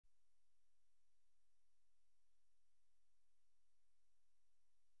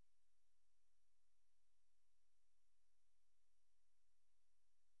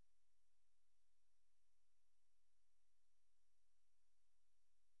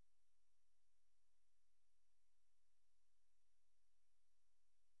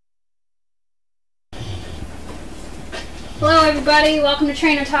Hello everybody, welcome to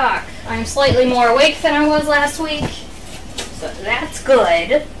Trainer Talk. I'm slightly more awake than I was last week, so that's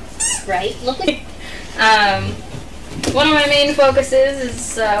good, right? One of my main focuses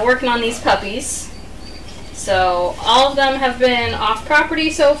is working on these puppies. So all of them have been off property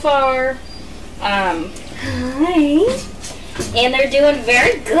so far. Hi. And they're doing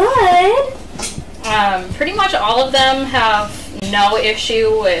very good. Pretty much all of them have no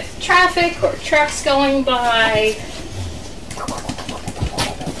issue with traffic or trucks going by.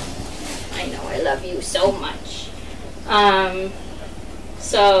 I know, I love you so much.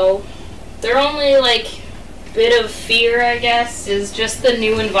 So their only bit of fear, I guess, is just the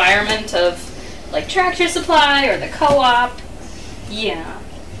new environment of Tractor Supply or the co-op. Yeah.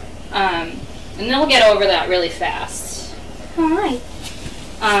 And they'll get over that really fast. Hi.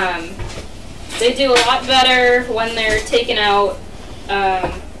 They do a lot better when they're taken out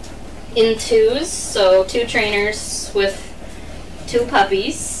in twos, so 2 trainers with 2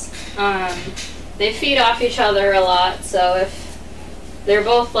 puppies. They feed off each other a lot, so if they're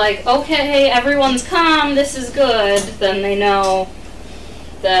both like, okay, everyone's calm, this is good, then they know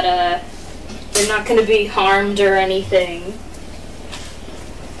that they're not going to be harmed or anything.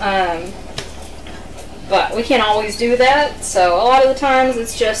 But we can't always do that, so a lot of the times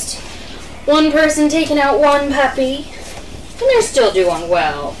it's just one person taking out one puppy, and they're still doing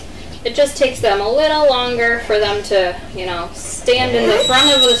well. It just takes them a little longer for them to, stand in the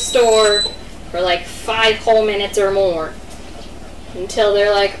front of the store for 5 whole minutes or more until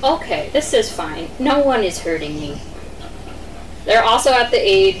they're like, okay, this is fine. No one is hurting me. They're also at the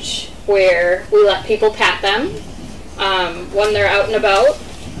age where we let people pat them when they're out and about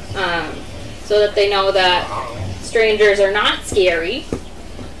so that they know that strangers are not scary.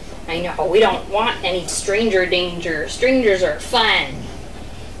 I know, we don't want any stranger danger. Strangers are fun.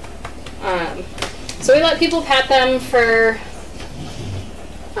 So we let people pat them for,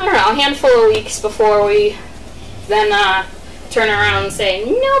 I don't know, a handful of weeks before we then turn around and say,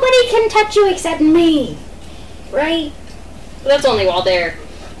 nobody can touch you except me, right? But that's only while they're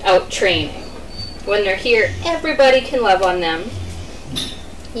out training. When they're here, everybody can love on them.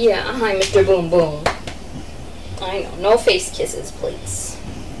 Yeah, hi, Mr. Boom Boom. I know, no face kisses, please.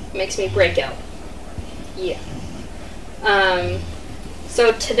 Makes me break out. Yeah.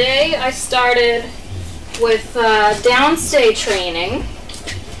 So today I started with downstay training,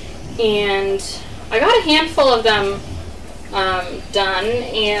 and I got a handful of them done,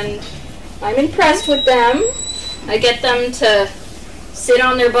 and I'm impressed with them. I get them to sit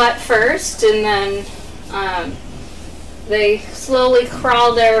on their butt first, and then they slowly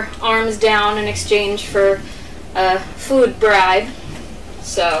crawl their arms down in exchange for a food bribe.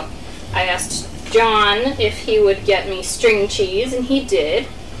 So I asked John if he would get me string cheese, and he did.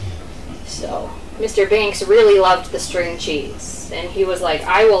 So Mr. Banks really loved the string cheese, and he was like,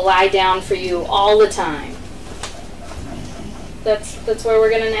 I will lie down for you all the time. That's where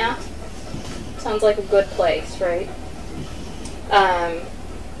we're gonna nap? Sounds like a good place, right?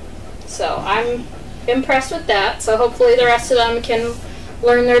 So I'm impressed with that, so hopefully the rest of them can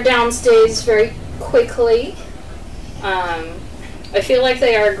learn their downstays very quickly. I feel like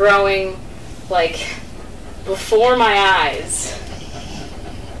they are growing before my eyes.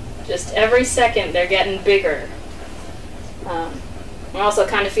 Just every second they're getting bigger. It also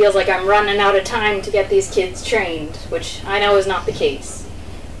kind of feels like I'm running out of time to get these kids trained, which I know is not the case.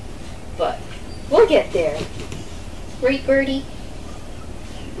 But we'll get there. Right, Birdie?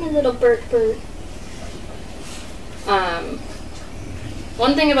 My little bird.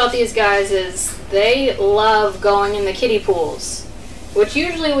 One thing about these guys is they love going in the kiddie pools, which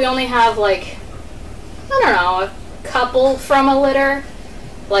usually we only have I don't know, a couple from a litter,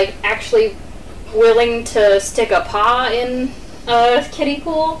 actually willing to stick a paw in a kiddie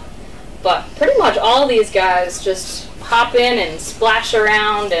pool. But pretty much all these guys just hop in and splash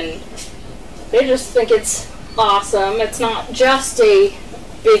around, and they just think it's awesome. It's not just a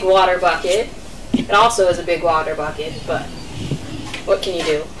big water bucket. It also is a big water bucket, but what can you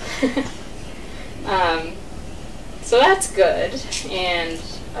do? So that's good, and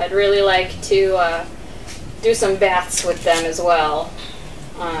I'd really like to do some baths with them as well.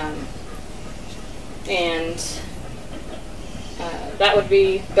 That would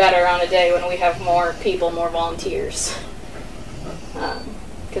be better on a day when we have more people, more volunteers.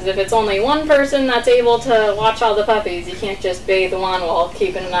 Because if it's only one person that's able to watch all the puppies, you can't just bathe one while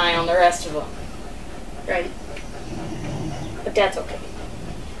keeping an eye on the rest of them. Right? But that's okay.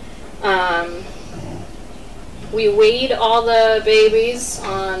 We weighed all the babies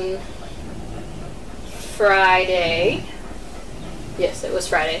on Friday. Yes, it was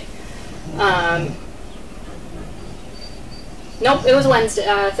Friday. Nope, it was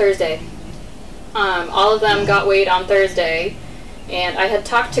Thursday. All of them got weighed on Thursday, and I had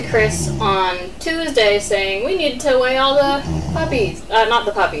talked to Chris on Tuesday saying we need to weigh all the puppies, not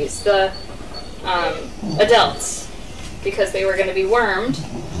the puppies, the adults, because they were going to be wormed.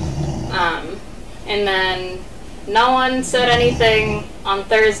 And then no one said anything on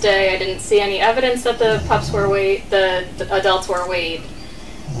Thursday. I didn't see any evidence that the pups were weighed, the adults were weighed.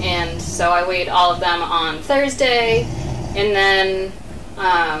 And so I weighed all of them on Thursday, and then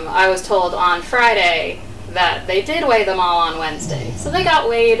I was told on Friday that they did weigh them all on Wednesday. So they got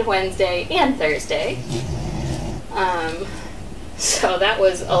weighed Wednesday and Thursday. So that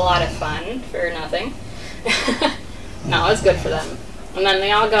was a lot of fun for nothing. No, it was good for them. And then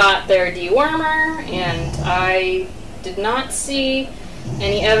they all got their dewormer, and I did not see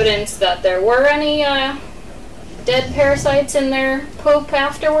any evidence that there were any dead parasites in their poop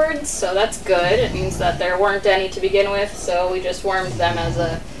afterwards, so that's good. It means that there weren't any to begin with, so we just wormed them as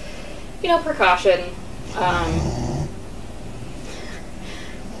a, precaution.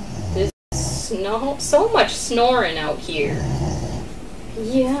 There's so much snoring out here.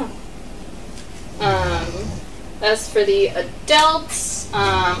 Yeah. As for the adults,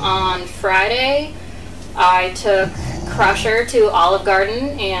 on Friday, I took Crusher to Olive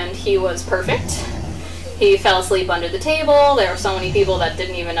Garden, and he was perfect. He fell asleep under the table. There were so many people that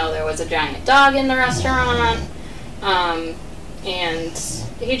didn't even know there was a giant dog in the restaurant. And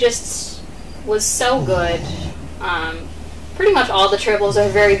he just was so good. Pretty much all the tribbles are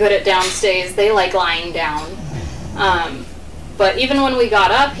very good at downstays. They like lying down. But even when we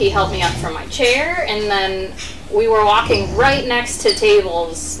got up, he helped me up from my chair, and then we were walking right next to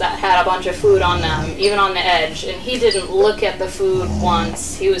tables that had a bunch of food on them, even on the edge, and he didn't look at the food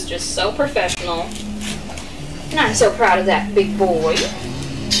once. He was just so professional. And I'm so proud of that big boy.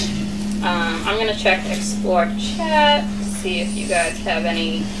 I'm going to check Explore Chat, see if you guys have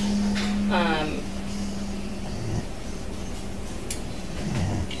any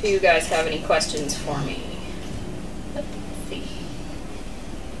questions for me. Let's see.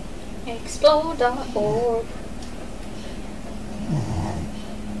 Explore.org.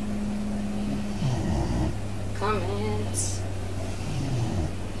 Comments.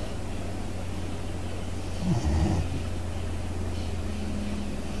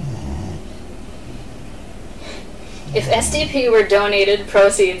 If SDP were donated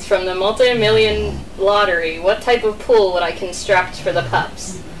proceeds from the multi-million lottery, what type of pool would I construct for the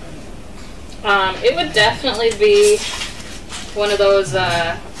pups? It would definitely be one of those,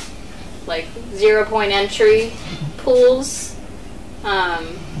 like, 0-point entry pools. That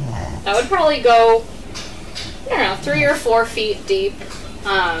would probably go, I don't know, 3 or 4 feet deep.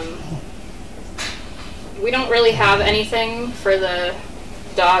 We don't really have anything for the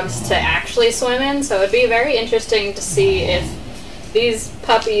dogs to actually swim in, so it'd be very interesting to see if these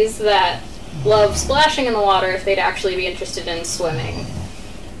puppies that love splashing in the water, if they'd actually be interested in swimming.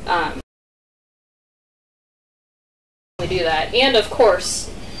 We do that. And of course,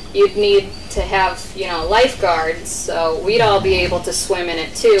 you'd need to have, lifeguards, so we'd all be able to swim in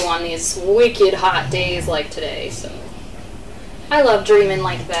it too on these wicked hot days like today, so I love dreaming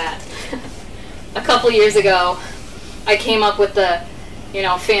like that. A couple years ago, I came up with the,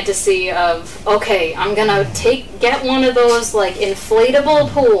 fantasy of, okay, I'm gonna get one of those, like, inflatable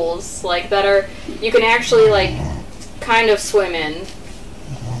pools, like, that are, you can actually, like, kind of swim in,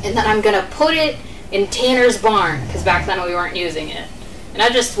 and then I'm gonna put it in Tanner's barn, because back then we weren't using it. And I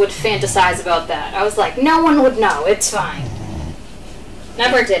just would fantasize about that. I was like, no one would know, it's fine.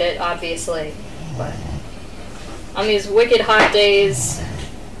 Never did it, obviously, but on these wicked hot days,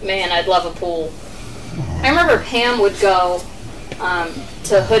 man, I'd love a pool. I remember Pam would go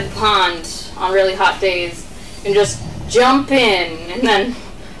to Hood Pond on really hot days and just jump in and then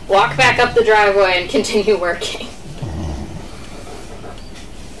walk back up the driveway and continue working.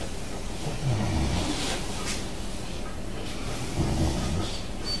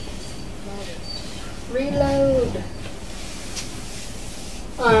 Reload.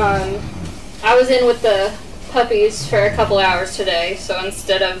 I was in with the puppies for a couple hours today, so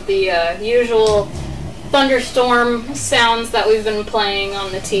instead of the usual thunderstorm sounds that we've been playing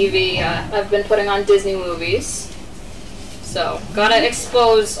on the TV, I've been putting on Disney movies. So, gotta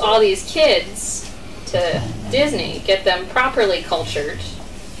expose all these kids to Disney, get them properly cultured.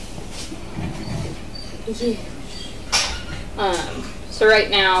 Yeah. So right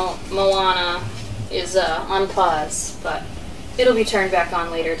now, Moana is on pause, but it'll be turned back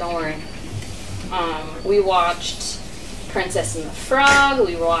on later, don't worry. We watched Princess and the Frog,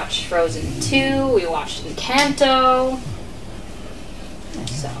 we watched Frozen 2, we watched Encanto.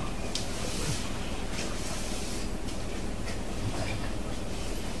 So.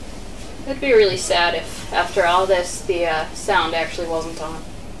 It'd be really sad if, after all this, the sound actually wasn't on.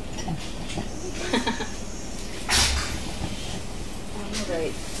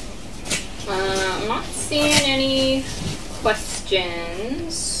 Alright. I'm not seeing any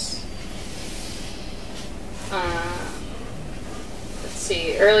questions. Let's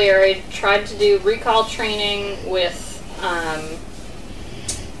see. Earlier I tried to do recall training with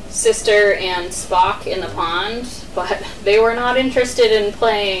Sister and Spock in the pond, but they were not interested in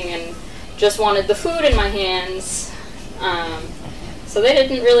playing and just wanted the food in my hands. So they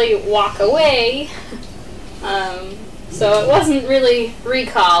didn't really walk away. So it wasn't really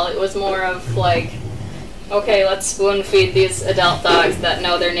recall, it was more of like, okay, let's spoon feed these adult dogs that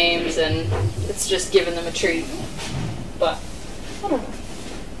know their names, and it's just giving them a treat. But, I don't know.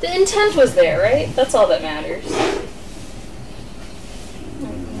 The intent was there, right? That's all that matters.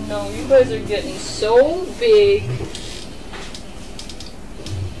 No, you guys are getting so big.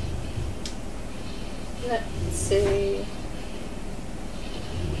 Let's see.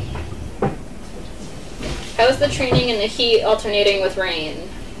 How's the training in the heat alternating with rain?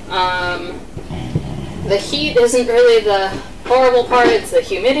 The heat isn't really the horrible part, it's the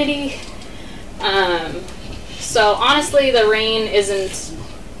humidity. So honestly, the rain isn't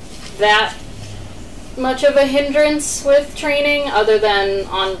that much of a hindrance with training, other than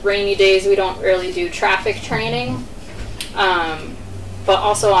on rainy days we don't really do traffic training. But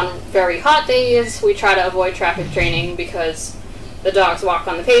also on very hot days we try to avoid traffic training because the dogs walk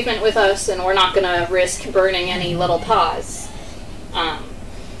on the pavement with us and we're not going to risk burning any little paws.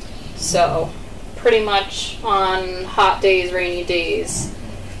 So pretty much on hot days, rainy days,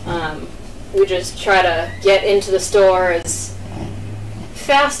 we just try to get into the store as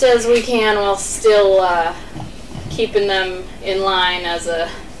fast as we can while still keeping them in line as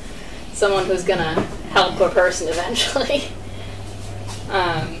someone who's gonna help a person eventually.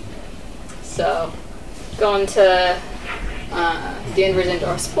 So going to Denver's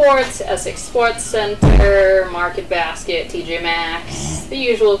Indoor Sports, Essex Sports Center, Market Basket, TJ Maxx, the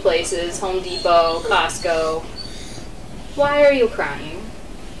usual places, Home Depot, Costco. Why are you crying?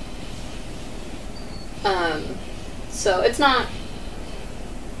 So it's not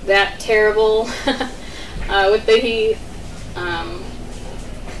that terrible with the heat.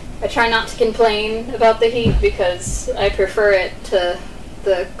 I try not to complain about the heat because I prefer it to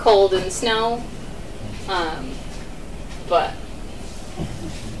the cold and snow. But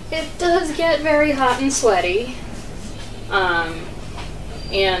it does get very hot and sweaty.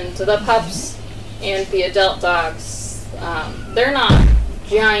 And the pups and the adult dogs, they're not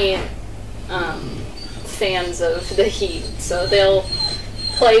giant fans of the heat, so they'll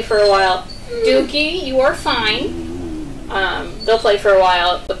play for a while. Dookie, you are fine. They'll play for a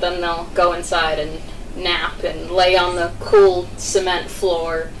while, but then they'll go inside and nap and lay on the cool cement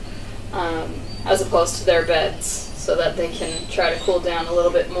floor as opposed to their beds, so that they can try to cool down a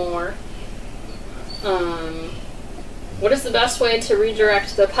little bit more. What is the best way to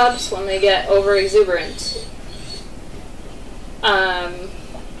redirect the pups when they get over exuberant?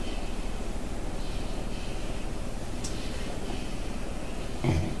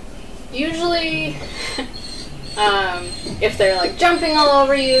 Usually, if they're like jumping all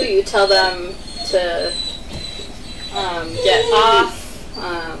over you, you tell them to get off,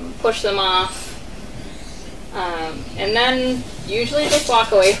 push them off, and then usually just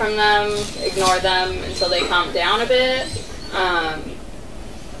walk away from them, ignore them until they calm down a bit.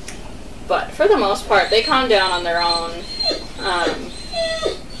 But for the most part, they calm down on their own.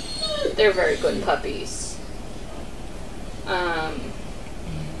 They're very good puppies.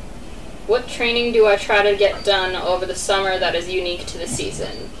 What training do I try to get done over the summer that is unique to the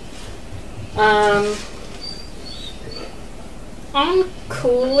season? On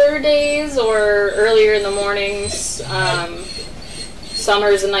cooler days or earlier in the mornings, summer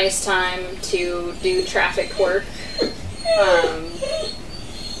is a nice time to do traffic work.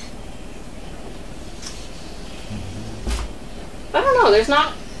 I don't know, there's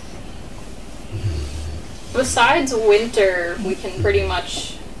not... Besides winter, we can pretty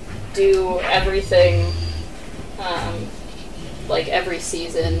much do everything, like every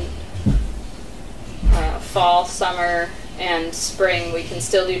season. Fall, summer, and spring, we can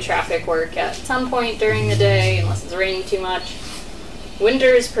still do traffic work at some point during the day, unless it's raining too much. Winter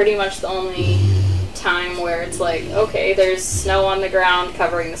is pretty much the only time where it's like, okay, there's snow on the ground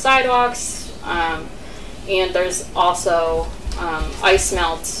covering the sidewalks, and there's also ice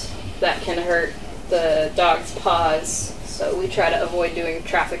melt that can hurt the dog's paws, so we try to avoid doing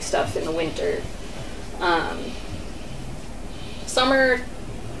traffic stuff in the winter. Summer,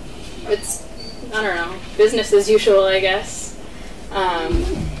 it's, I don't know, business as usual, I guess.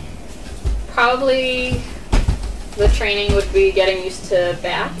 probably the training would be getting used to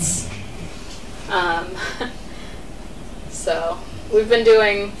bats. So we've been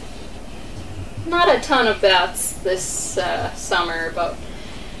doing not a ton of bats this summer, but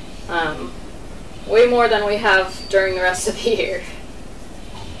way more than we have during the rest of the year.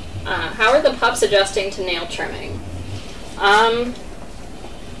 How are the pups adjusting to nail trimming?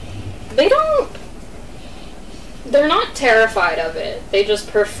 They're not terrified of it. They just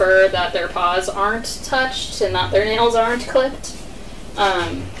prefer that their paws aren't touched and that their nails aren't clipped.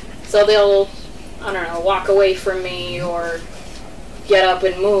 So they'll, I don't know, walk away from me or get up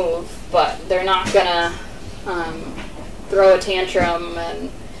and move, but they're not gonna throw a tantrum and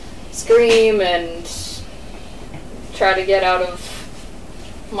scream and try to get out of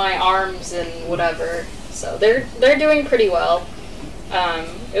my arms and whatever. So they're doing pretty well.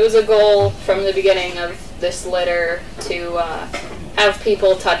 It was a goal from the beginning of this litter to have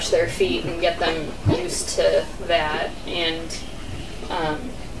people touch their feet and get them used to that. And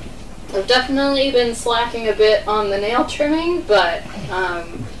I've definitely been slacking a bit on the nail trimming, but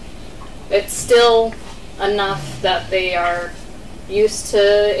it's still enough that they are used to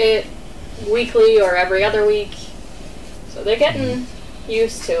it weekly or every other week. So they're getting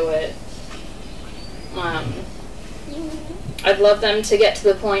used to it. I'd love them to get to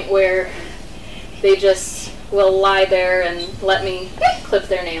the point where they just will lie there and let me clip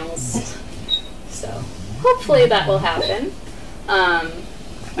their nails. So hopefully that will happen.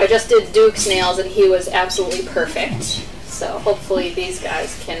 I just did Duke's nails and he was absolutely perfect. So hopefully these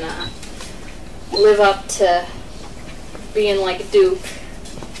guys can live up to being like Duke.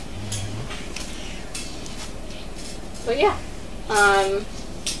 But yeah,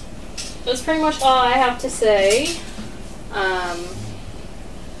 that's pretty much all I have to say.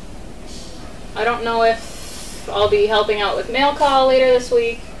 I don't know if I'll be helping out with mail call later this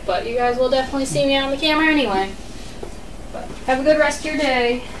week, but you guys will definitely see me on the camera anyway. But have a good rest of your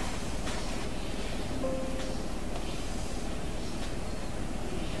day.